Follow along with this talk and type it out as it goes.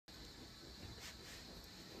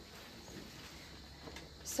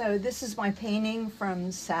So this is my painting from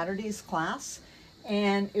Saturday's class,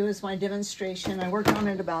 and it was my demonstration. I worked on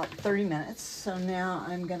it about 30 minutes, so now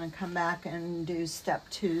I'm gonna come back and do step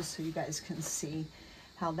 2 so you guys can see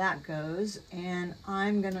how that goes. And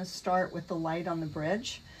I'm gonna start with the light on the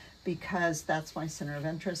bridge because that's my center of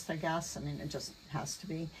interest, I guess. I mean, it just has to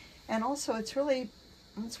be. And also it's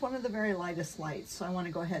one of the very lightest lights, so I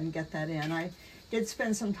wanna go ahead and get that in. I did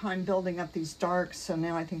spend some time building up these darks, so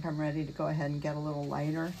now I think I'm ready to go ahead and get a little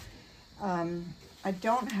lighter. I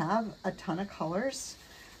don't have a ton of colors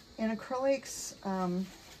in acrylics.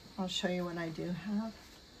 I'll show you what I do have.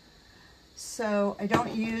 So I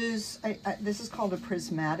don't use, this is called a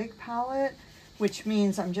prismatic palette, which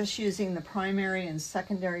means I'm just using the primary and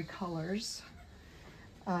secondary colors,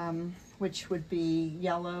 which would be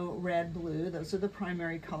yellow, red, blue. Those are the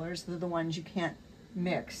primary colors. They're the ones you can't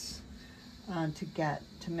mix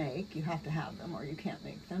to make. You have to have them or you can't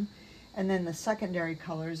make them. And then the secondary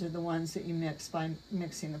colors are the ones that you mix by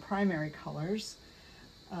mixing the primary colors.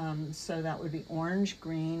 So that would be orange,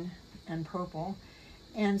 green, and purple.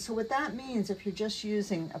 And so what that means, if you're just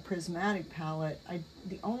using a prismatic palette,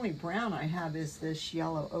 the only brown I have is this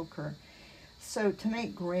yellow ochre. So to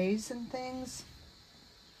make grays and things,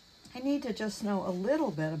 I need to just know a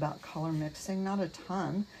little bit about color mixing, not a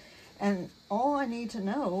ton. And all I need to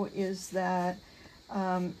know is that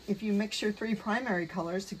if you mix your 3 primary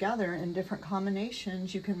colors together in different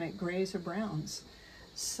combinations, you can make grays or browns.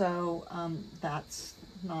 So that's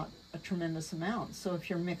not a tremendous amount. So if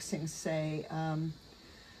you're mixing, say,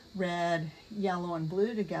 red, yellow, and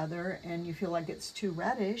blue together, and you feel like it's too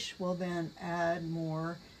reddish, well then add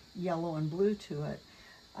more yellow and blue to it.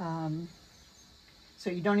 So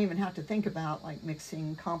you don't even have to think about like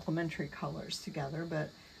mixing complementary colors together, but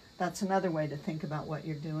that's another way to think about what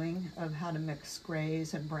you're doing, of how to mix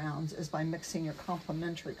grays and browns, is by mixing your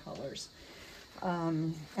complementary colors.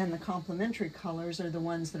 And the complementary colors are the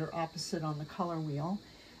ones that are opposite on the color wheel,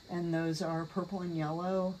 and those are purple and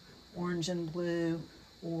yellow, orange and blue,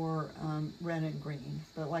 or red and green.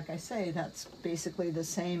 But like I say, that's basically the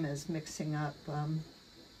same as mixing up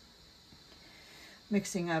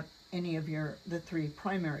any of the 3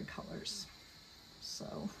 primary colors.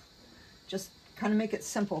 So just kind of make it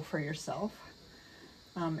simple for yourself.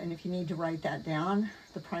 And if you need to write that down,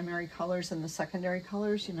 the primary colors and the secondary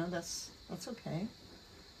colors, you know, that's okay.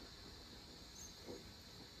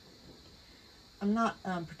 I'm not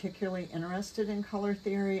particularly interested in color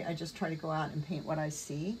theory. I just try to go out and paint what I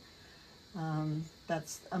see.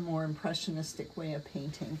 That's a more impressionistic way of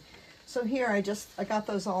painting. So here I got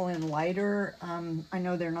those all in lighter. I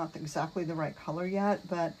know they're not exactly the right color yet,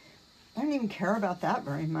 but I don't even care about that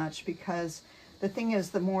very much, because the thing is,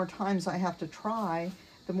 the more times I have to try,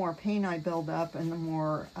 the more paint I build up and the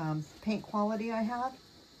more paint quality I have.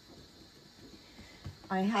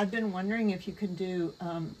 I had been wondering if you could do,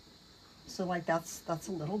 so like that's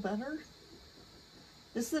a little better.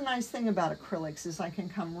 This is the nice thing about acrylics, is I can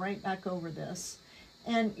come right back over this.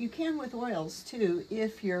 And you can with oils too,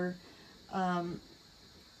 if you're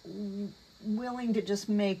willing to just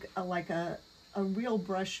make a real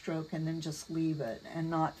brush stroke and then just leave it and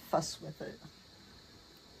not fuss with it.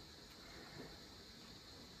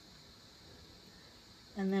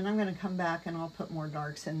 And then I'm going to come back and I'll put more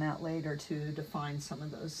darks in that later to define some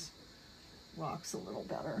of those rocks a little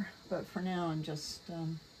better. But for now, I'm just...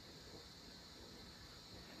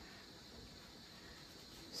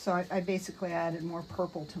 So I basically added more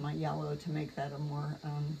purple to my yellow to make that a more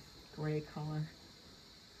gray color.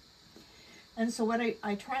 And so what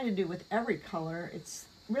I try to do with every color, it's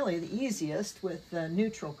really the easiest with the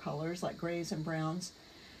neutral colors like grays and browns,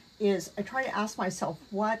 is I try to ask myself,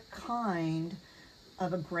 what kind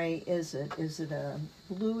of a gray is it? Is it a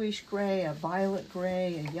bluish gray, a violet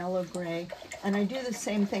gray, a yellow gray? And I do the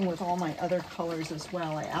same thing with all my other colors as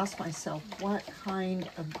well. I ask myself, what kind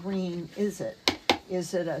of green is it?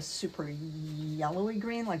 Is it a super yellowy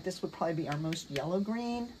green? Like this would probably be our most yellow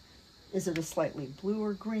green. Is it a slightly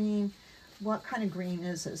bluer green? What kind of green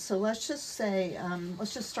is it? So let's just say,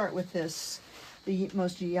 let's just start with this, the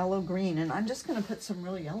most yellow green, and I'm just gonna put some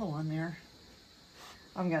real yellow on there.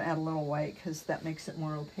 I'm gonna add a little white because that makes it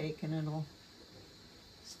more opaque and it'll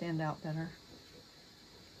stand out better.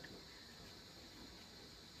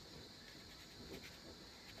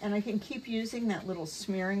 And I can keep using that little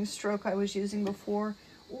smearing stroke I was using before,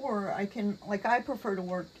 or I can, like I prefer to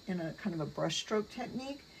work in a kind of a brush stroke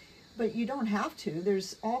technique, but you don't have to.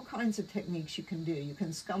 There's all kinds of techniques you can do. You can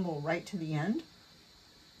scumble right to the end,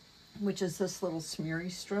 which is this little smeary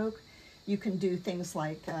stroke. You can do things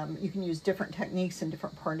like, you can use different techniques in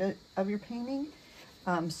different parts of your painting.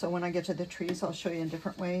 So when I get to the trees, I'll show you a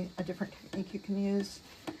different way, a different technique you can use.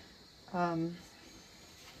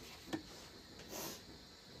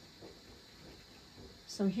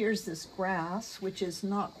 So here's this grass, which is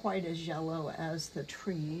not quite as yellow as the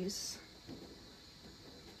trees.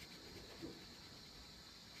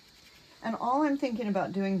 And all I'm thinking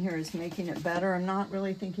about doing here is making it better. I'm not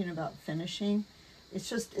really thinking about finishing.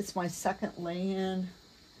 It's my second lay-in.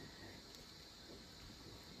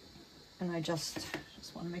 And I just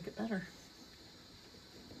want to make it better.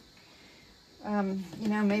 You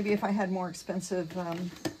know, maybe if I had more expensive,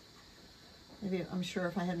 I'm sure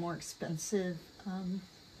if I had more expensive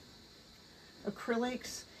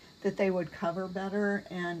acrylics, that they would cover better.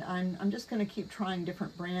 And I'm just going to keep trying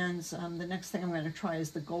different brands. The next thing I'm going to try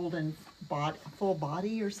is the Golden Full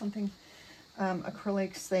Body or something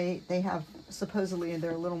acrylics. They have, supposedly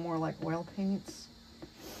they're a little more like oil paints.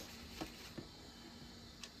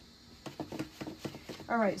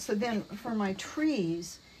 All right, so then for my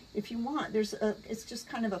trees, if you want, it's just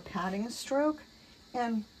kind of a patting stroke,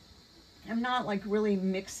 and I'm not like really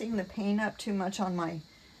mixing the paint up too much on my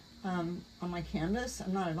canvas.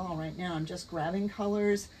 I'm not at all right now. I'm just grabbing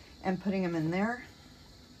colors and putting them in there.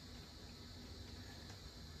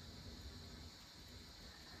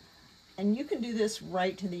 And you can do this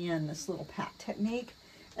right to the end, this little pat technique.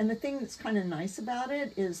 And the thing that's kind of nice about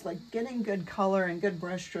it is like getting good color and good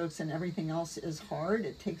brush strokes and everything else is hard.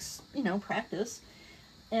 It takes, you know, practice.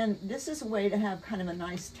 And this is a way to have kind of a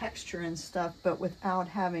nice texture and stuff, but without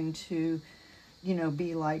having to, you know,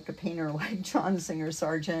 be like a painter like John Singer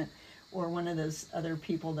Sargent or one of those other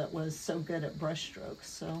people that was so good at brush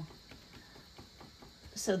strokes.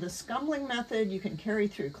 So the scumbling method you can carry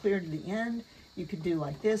through clear to the end. You could do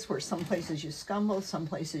like this, where some places you scumble, some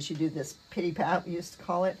places you do this pity pat, we used to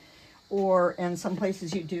call it, and some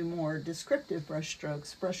places you do more descriptive brush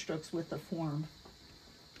strokes with the form,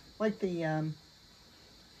 like the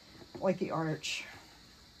arch.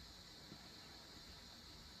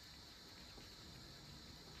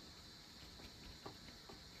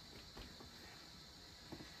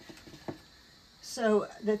 So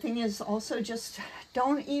the thing is also, just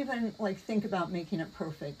don't even like think about making it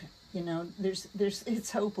perfect. You know,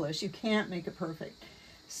 it's hopeless. You can't make it perfect.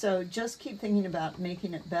 So just keep thinking about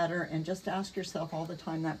making it better, and just ask yourself all the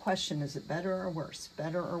time that question: is it better or worse?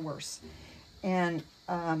 Better or worse? And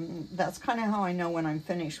that's kind of how I know when I'm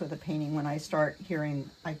finished with a painting, when I start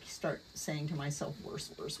saying to myself, worse,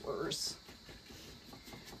 worse, worse.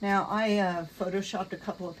 Now I photoshopped a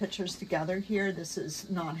couple of pictures together here. This is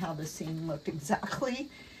not how the scene looked exactly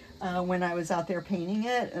when I was out there painting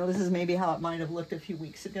it. This is maybe how it might have looked a few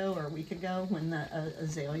weeks ago or a week ago when the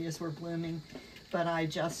azaleas were blooming. But I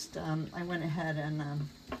just, I went ahead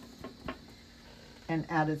and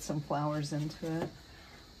added some flowers into it.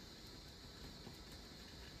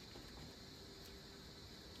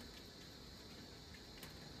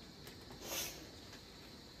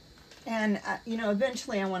 And, you know,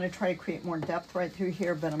 eventually I want to try to create more depth right through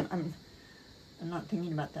here, but I'm not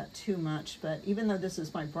thinking about that too much. But even though this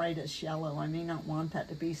is my brightest yellow, I may not want that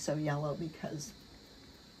to be so yellow, because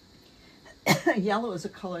yellow is a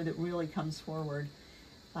color that really comes forward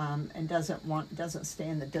and doesn't stay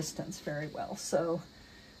in the distance very well. So,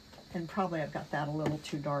 and probably I've got that a little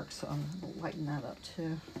too dark, so I'm going to lighten that up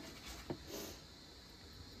too.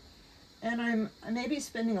 And I may be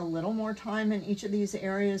spending a little more time in each of these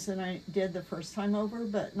areas than I did the first time over,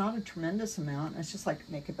 but not a tremendous amount. It's just like,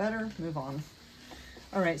 make it better, move on.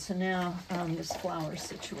 All right, so now this flower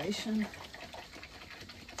situation.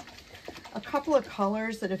 A couple of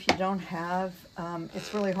colors that if you don't have,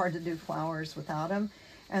 it's really hard to do flowers without them.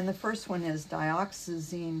 And the first one is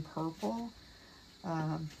dioxazine purple.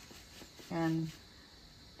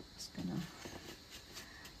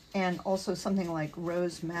 And also something like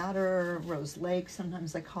rose madder, rose lake,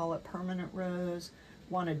 sometimes they call it permanent rose,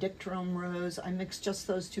 wanadictrum rose. I mixed just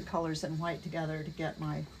those two colors in white together to get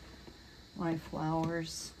my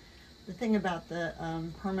flowers. The thing about the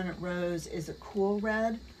permanent rose is a cool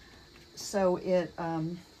red, so it,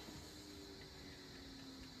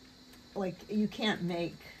 like, you can't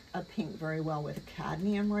make a pink very well with a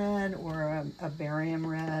cadmium red or a barium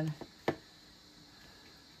red.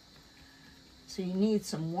 So you need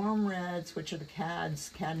some warm reds, which are the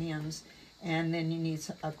cadmiums, and then you need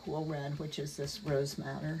a cool red, which is this rose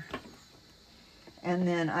madder. And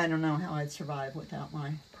then I don't know how I'd survive without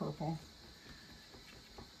my purple.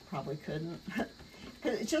 Probably couldn't.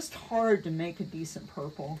 It's just hard to make a decent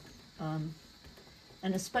purple. And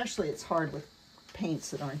especially it's hard with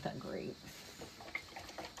paints that aren't that great.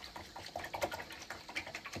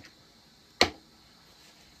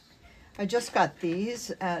 I just got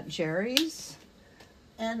these at Jerry's.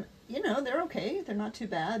 And, you know, they're okay. They're not too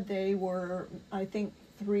bad. They were, I think,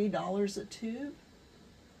 $3 a tube.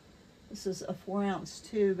 This is a 4-ounce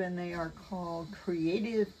tube, and they are called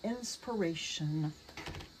Creative Inspiration.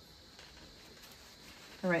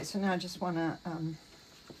 All right, so now I just want to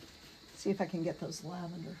see if I can get those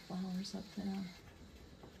lavender flowers up there.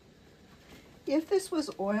 If this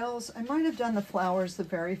was oils, I might have done the flowers the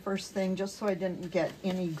very first thing, just so I didn't get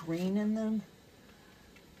any green in them.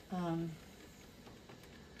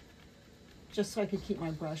 Just so I could keep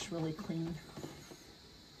my brush really clean.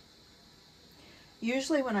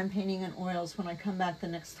 Usually when I'm painting in oils, when I come back the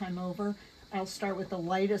next time over, I'll start with the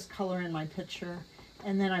lightest color in my picture,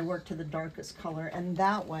 and then I work to the darkest color. And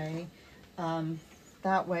that way, my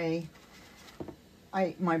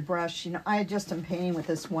brush, you know, I just am painting with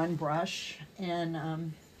this one brush, and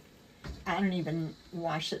I don't even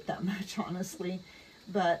wash it that much, honestly.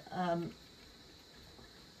 But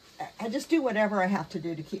I just do whatever I have to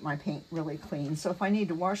do to keep my paint really clean. So if I need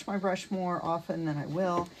to wash my brush more often, then I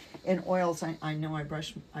will. In oils, I know I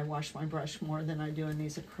wash my brush more than I do in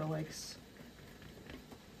these acrylics.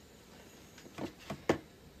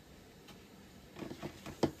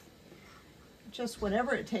 Just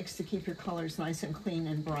whatever it takes to keep your colors nice and clean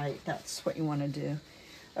and bright, that's what you want to do.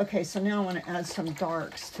 Okay, so now I want to add some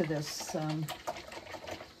darks to this. Oh,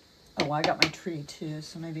 I got my tree too,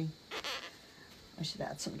 so maybe I should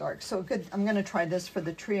add some dark. So good, I'm going to try this for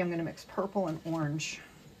the tree. I'm going to mix purple and orange.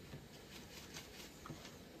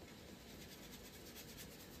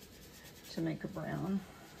 To make a brown.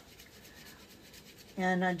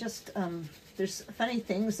 And I just, there's funny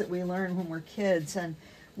things that we learn when we're kids, and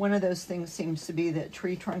one of those things seems to be that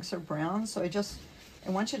tree trunks are brown. So I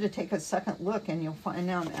want you to take a second look, and you'll find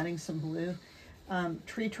now I'm adding some blue.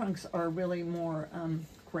 Tree trunks are really more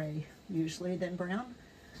gray usually than brown.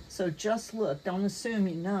 So just look, don't assume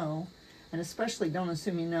you know, and especially don't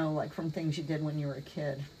assume you know like from things you did when you were a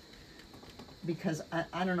kid. Because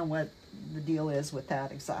I don't know what the deal is with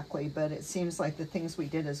that exactly, but it seems like the things we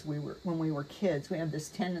did when we were kids, we have this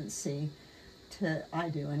tendency to, I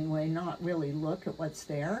do anyway, not really look at what's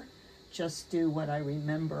there, just do what I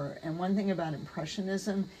remember. And one thing about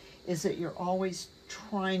Impressionism is that you're always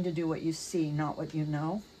trying to do what you see, not what you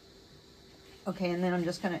know. Okay, and then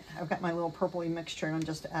I've got my little purpley mixture, and I'm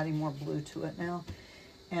just adding more blue to it now.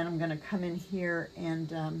 And I'm gonna come in here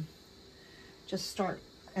and just start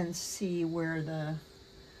and see where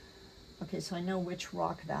okay, so I know which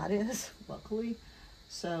rock that is, luckily.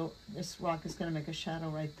 So this rock is gonna make a shadow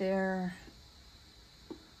right there.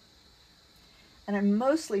 And I'm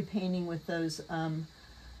mostly painting with those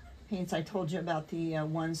paints I told you about, the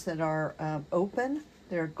ones that are open.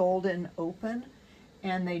 They're Golden Open,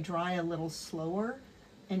 and they dry a little slower.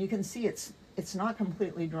 And you can see it's not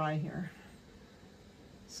completely dry here.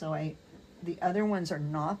 So the other ones are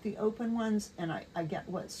not the open ones, and I get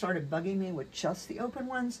what started bugging me with just the open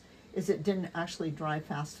ones is it didn't actually dry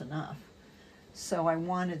fast enough. So I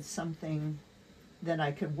wanted something that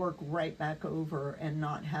I could work right back over and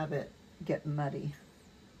not have it get muddy.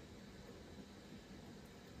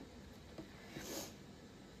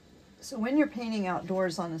 So when you're painting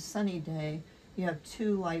outdoors on a sunny day, you have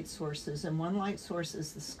two light sources, and one light source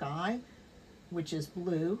is the sky, which is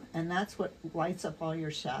blue, and that's what lights up all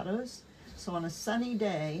your shadows. So on a sunny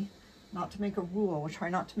day, not to make a rule, we try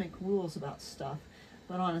not to make rules about stuff,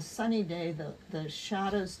 but on a sunny day, the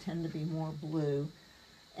shadows tend to be more blue.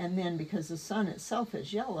 And then because the sun itself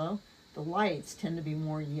is yellow, the lights tend to be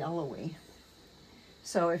more yellowy.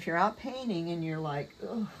 So if you're out painting and you're like,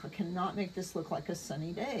 oh, I cannot make this look like a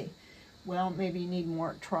sunny day, well, maybe you need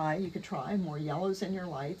more, you could try more yellows in your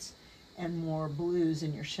lights and more blues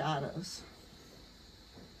in your shadows.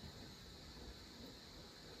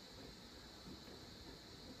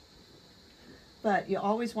 But you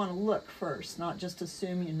always want to look first, not just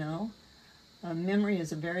assume you know. Memory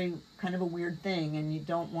is a very kind of a weird thing, and you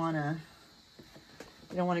don't want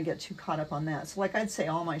to get too caught up on that. So like I'd say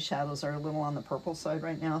all my shadows are a little on the purple side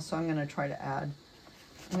right now, so I'm going to try to add,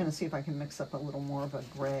 I'm going to see if I can mix up a little more of a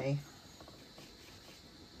gray.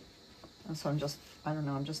 And so I'm just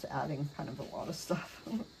adding kind of a lot of stuff.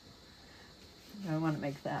 I want to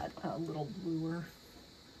make that a little bluer.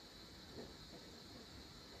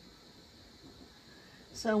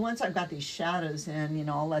 So once I've got these shadows in, you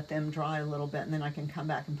know, I'll let them dry a little bit, and then I can come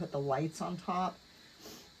back and put the lights on top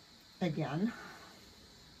again.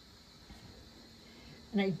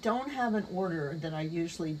 And I don't have an order that I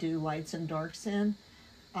usually do lights and darks in.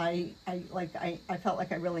 I felt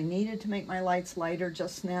like I really needed to make my lights lighter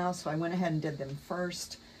just now, so I went ahead and did them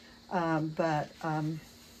first. Yeah,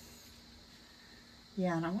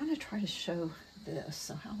 and I want to try to show this.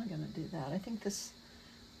 So how am I going to do that? I think this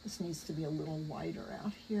This needs to be a little lighter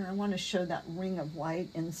out here. I want to show that ring of light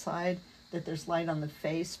inside, that there's light on the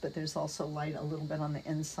face, but there's also light a little bit on the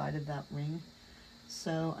inside of that ring.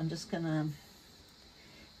 So I'm just gonna,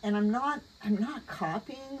 and I'm not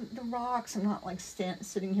copying the rocks. I'm not like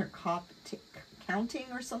sitting here counting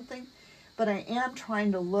or something, but I am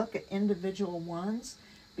trying to look at individual ones,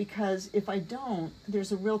 because if I don't,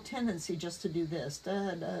 there's a real tendency just to do this,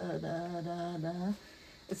 da, da, da, da, da.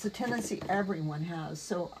 It's a tendency everyone has.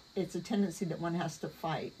 So it's a tendency that one has to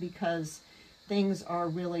fight, because things are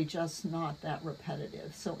really just not that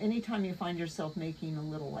repetitive. So anytime you find yourself making a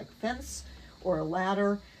little like fence or a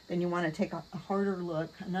ladder, then you want to take a harder look,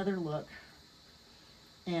 another look,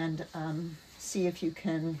 and see if you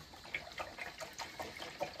can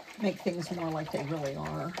make things more like they really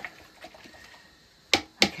are.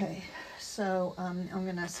 Okay, so I'm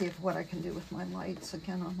gonna see what I can do with my lights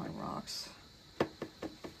again on my rocks.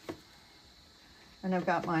 And I've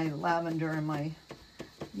got my lavender and my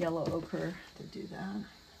yellow ochre to do that.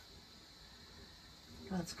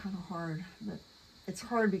 That's kind of hard, but it's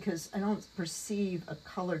hard because I don't perceive a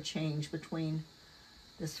color change between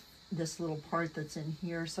this little part that's in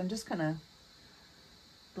here. So I'm just gonna,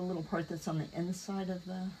 the little part that's on the inside of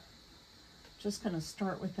the, just gonna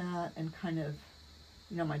start with that and kind of,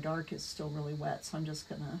 you know, my dark is still really wet, so I'm just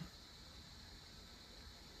gonna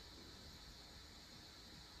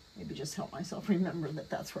maybe just help myself remember that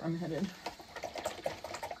that's where I'm headed.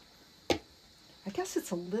 I guess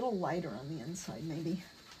it's a little lighter on the inside, maybe.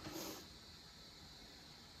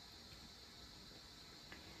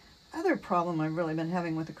 Other problem I've really been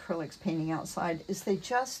having with acrylics painting outside is they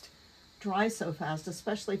just dry so fast,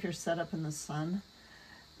 especially if you're set up in the sun.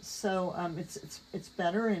 So it's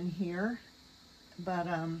better in here, but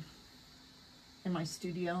in my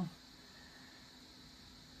studio.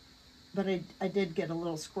 But I did get a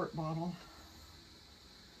little squirt bottle.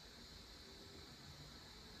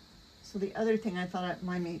 So the other thing I thought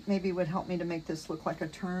maybe would help me to make this look like a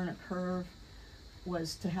turn, a curve,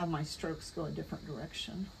 was to have my strokes go a different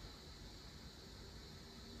direction.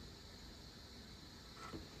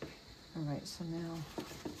 All right, so now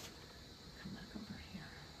come back over here.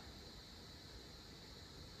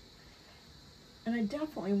 And I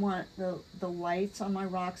definitely want the lights on my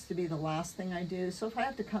rocks to be the last thing I do. So if I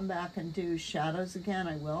have to come back and do shadows again,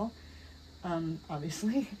 I will,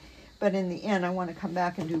 obviously. But in the end, I want to come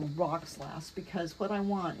back and do rocks last, because what I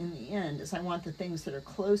want in the end is I want the things that are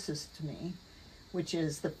closest to me, which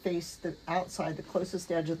is the face, the outside, the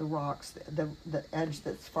closest edge of the rocks, the edge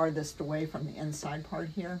that's farthest away from the inside part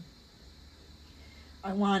here.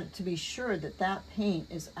 I want to be sure that that paint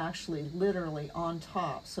is actually literally on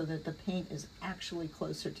top, so that the paint is actually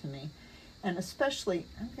closer to me. And especially,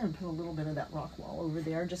 I'm going to put a little bit of that rock wall over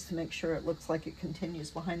there just to make sure it looks like it continues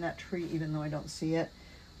behind that tree, even though I don't see it.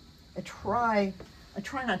 I try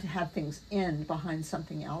not to have things end behind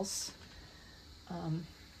something else. Okay,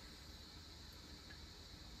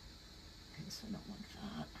 so I don't want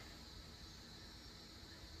that.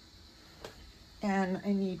 And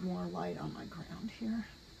I need more light on my ground here.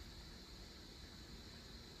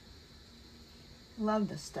 Love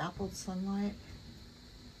the stippled sunlight.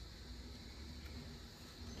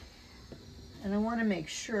 And I want to make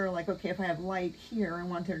sure, like, okay, if I have light here, I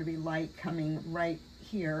want there to be light coming right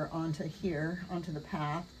here, onto the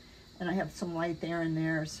path. And I have some light there and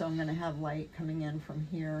there, so I'm going to have light coming in from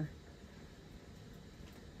here.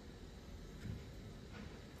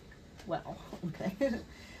 Well, okay.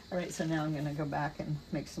 All right, so now I'm going to go back and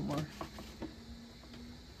make some more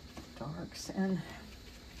darks. And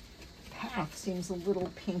the path seems a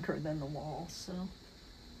little pinker than the wall, so.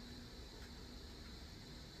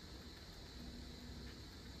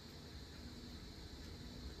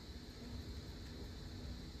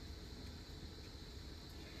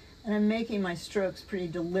 And I'm making my strokes pretty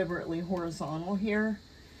deliberately horizontal here,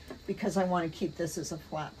 because I want to keep this as a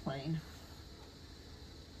flat plane.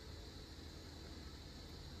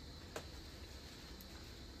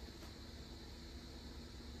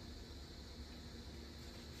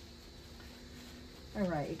 All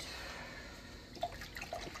right.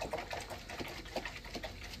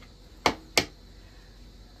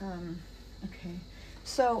 Okay,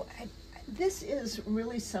 so this is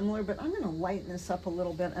really similar, but I'm going to lighten this up a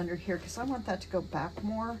little bit under here because I want that to go back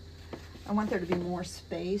more. I want there to be more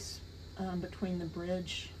space between the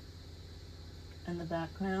bridge and the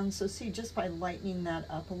background. So see, just by lightening that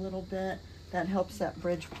up a little bit, that helps that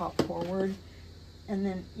bridge pop forward. And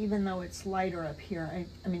then even though it's lighter up here,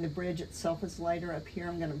 I mean the bridge itself is lighter up here,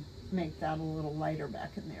 I'm going to make that a little lighter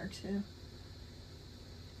back in there too.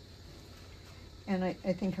 And I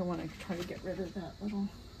think I want to try to get rid of that little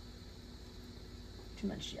too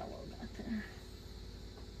much yellow back there.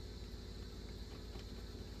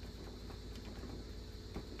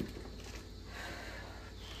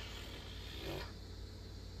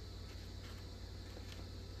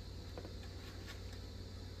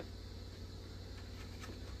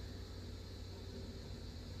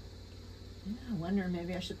 Yeah, I wonder,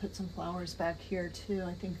 maybe I should put some flowers back here too.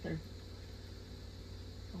 I think they're,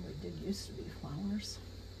 probably did used to be flowers.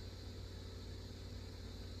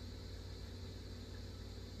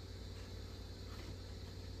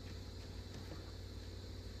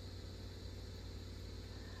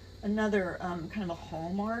 Another kind of a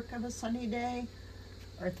hallmark of a sunny day,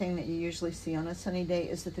 or thing that you usually see on a sunny day,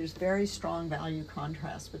 is that there's very strong value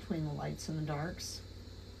contrast between the lights and the darks.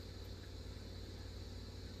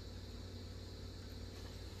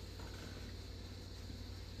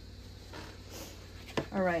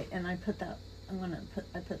 All right, and I put that,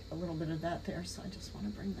 I put a little bit of that there, so I just want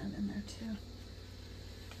to bring that in there too.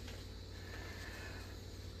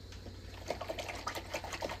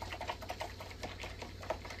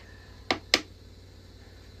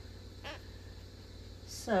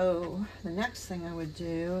 So the next thing I would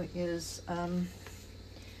do is, well,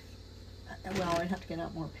 I'd have to get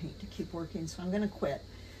out more paint to keep working, so I'm going to quit.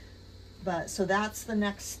 But so that's the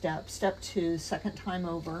next step, step 2, second time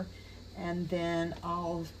over, and then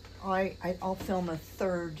I'll film a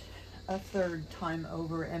third time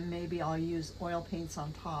over, and maybe I'll use oil paints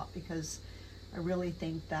on top, because I really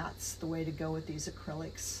think that's the way to go with these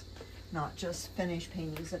acrylics, not just finish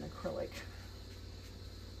paintings in acrylic.